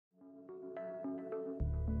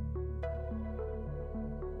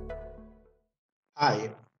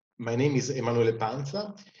Hi, my name is Emanuele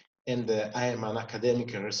Panza, and I am an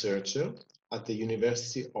academic researcher at the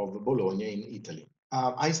University of Bologna in Italy.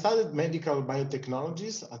 I studied medical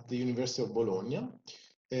biotechnologies at the University of Bologna.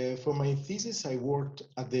 For my thesis, I worked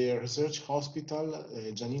at the research hospital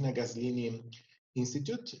Giannina Gaslini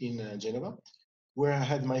Institute in Genova, where I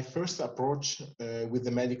had my first approach with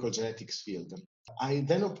the medical genetics field. I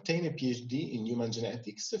then obtained a PhD in human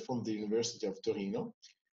genetics from the University of Torino,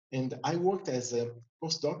 and I worked as a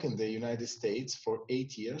postdoc in the United States for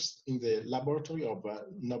 8 years in the laboratory of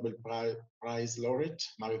Nobel Prize laureate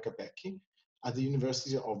Mario Capecchi at the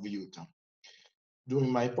University of Utah.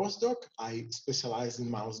 During my postdoc, I specialized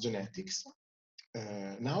in mouse genetics.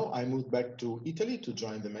 Now I moved back to Italy to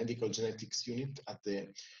join the medical genetics unit at the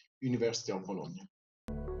University of Bologna.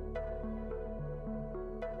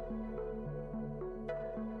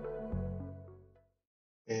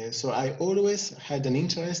 So I always had an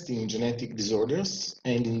interest in genetic disorders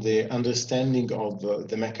and in the understanding of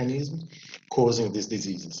the mechanism causing these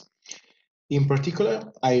diseases. In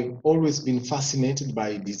particular, I've always been fascinated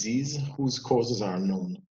by disease whose causes are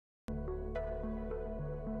unknown.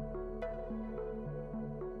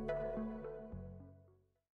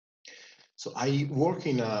 So I work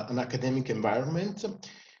in an academic environment,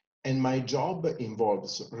 and my job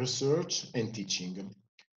involves research and teaching.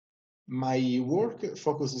 My work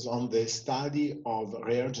focuses on the study of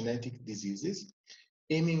rare genetic diseases,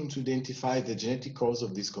 aiming to identify the genetic cause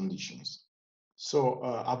of these conditions. So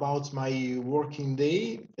about my working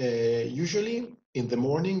day, usually in the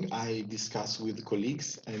morning, I discuss with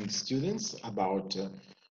colleagues and students about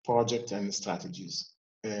projects and strategies.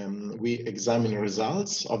 We examine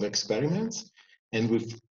results of experiments, and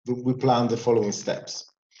we plan the following steps.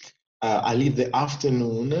 I leave the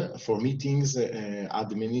afternoon for meetings,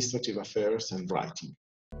 administrative affairs, and writing.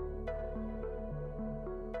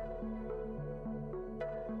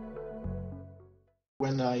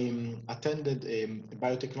 When I attended a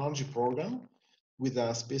biotechnology program with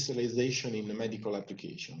a specialization in medical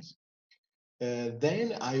applications.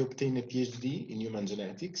 Then I obtained a PhD in human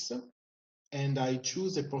genetics, and I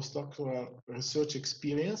choose a postdoctoral research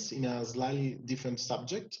experience in a slightly different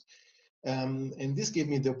subject. And this gave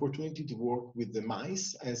me the opportunity to work with the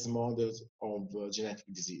mice as models of genetic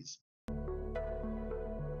disease.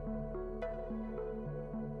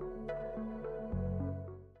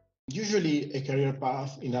 Usually, a career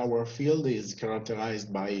path in our field is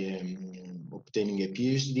characterized by obtaining a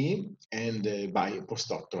PhD and by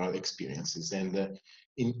postdoctoral experiences. And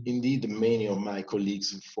indeed, many of my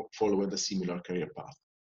colleagues followed a similar career path.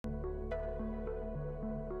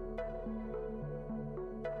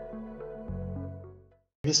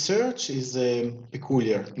 Research is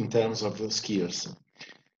peculiar in terms of skills.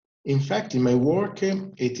 In fact, in my work,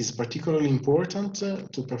 it is particularly important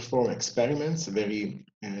to perform experiments very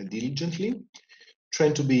diligently,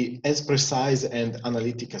 trying to be as precise and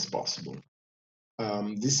analytic as possible.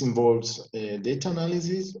 This involves data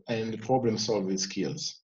analysis and problem-solving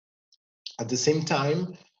skills. At the same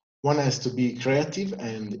time, one has to be creative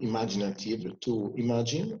and imaginative to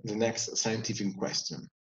imagine the next scientific question.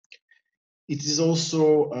 It is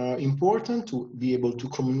also important to be able to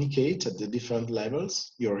communicate at the different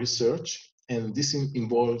levels your research, and this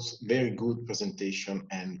involves very good presentation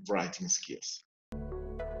and writing skills.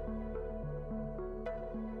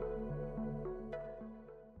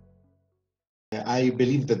 I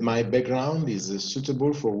believe that my background is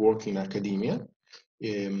suitable for work in academia,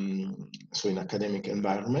 so in academic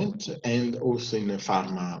environment, and also in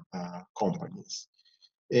pharma companies.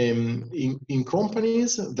 In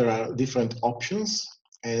companies, there are different options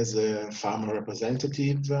as a pharma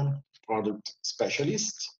representative, product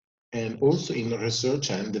specialist, and also in research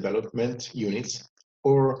and development units,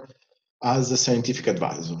 or as a scientific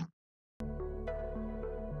advisor.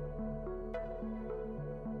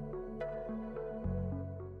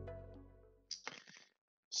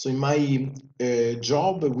 So in my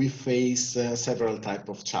job, we face several types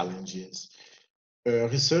of challenges.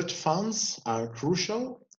 Research funds are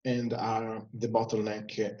crucial and are the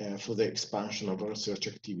bottleneck for the expansion of research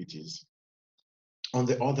activities. On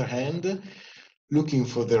the other hand, looking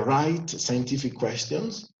for the right scientific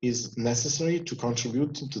questions is necessary to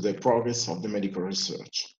contribute to the progress of the medical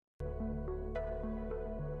research.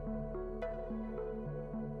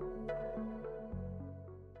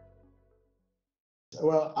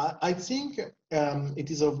 Well, I think it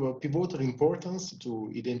is of pivotal importance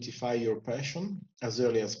to identify your passion as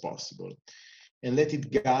early as possible and let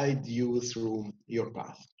it guide you through your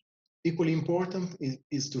path. Equally important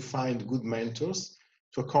is to find good mentors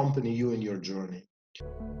to accompany you in your journey.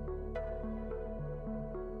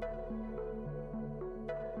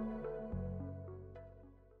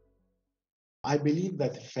 I believe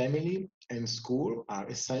that family and school are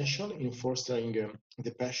essential in fostering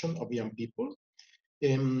the passion of young people.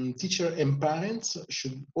 Teachers and parents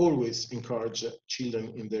should always encourage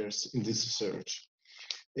children in this search.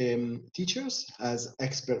 Teachers, as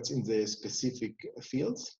experts in the specific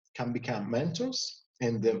fields, can become mentors,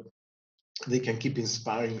 and they can keep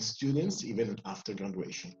inspiring students even after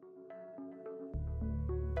graduation.